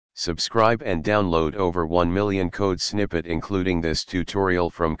Subscribe and download over 1 million code snippet including this tutorial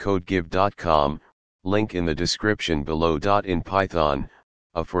from codegive.com, link in the description below. In Python,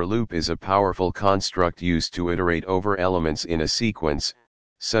 a for loop is a powerful construct used to iterate over elements in a sequence,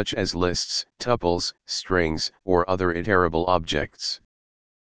 such as lists, tuples, strings, or other iterable objects.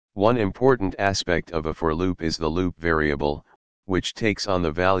 One important aspect of a for loop is the loop variable, which takes on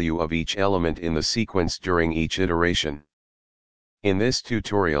the value of each element in the sequence during each iteration. In this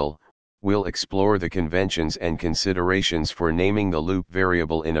tutorial, we'll explore the conventions and considerations for naming the loop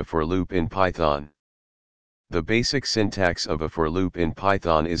variable in a for loop in Python. The basic syntax of a for loop in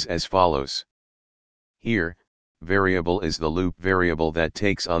Python is as follows. Here, variable is the loop variable that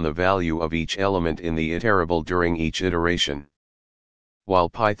takes on the value of each element in the iterable during each iteration. While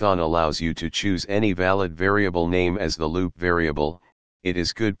Python allows you to choose any valid variable name as the loop variable, it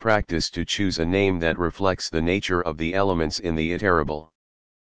is good practice to choose a name that reflects the nature of the elements in the iterable.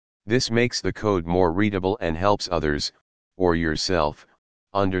 This makes the code more readable and helps others, or yourself,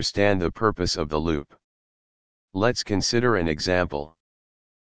 understand the purpose of the loop. Let's consider an example.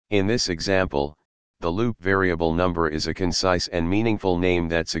 In this example, the loop variable number is a concise and meaningful name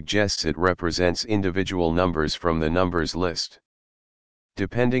that suggests it represents individual numbers from the numbers list.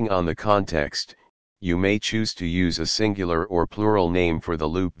 Depending on the context, you may choose to use a singular or plural name for the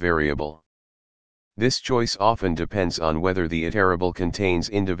loop variable. This choice often depends on whether the iterable contains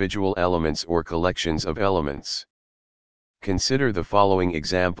individual elements or collections of elements. Consider the following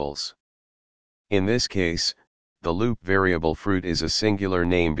examples. In this case, the loop variable fruit is a singular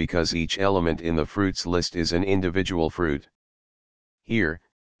name because each element in the fruits list is an individual fruit. Here,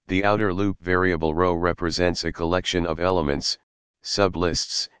 the outer loop variable row represents a collection of elements,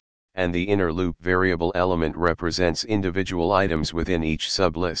 sublists, and the inner loop variable element represents individual items within each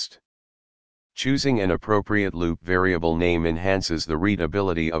sublist. Choosing an appropriate loop variable name enhances the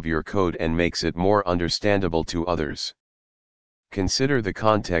readability of your code and makes it more understandable to others. Consider the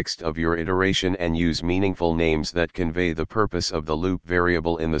context of your iteration and use meaningful names that convey the purpose of the loop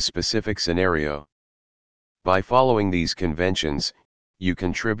variable in the specific scenario. By following these conventions, you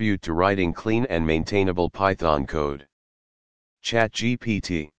contribute to writing clean and maintainable Python code.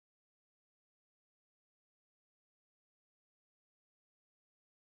 ChatGPT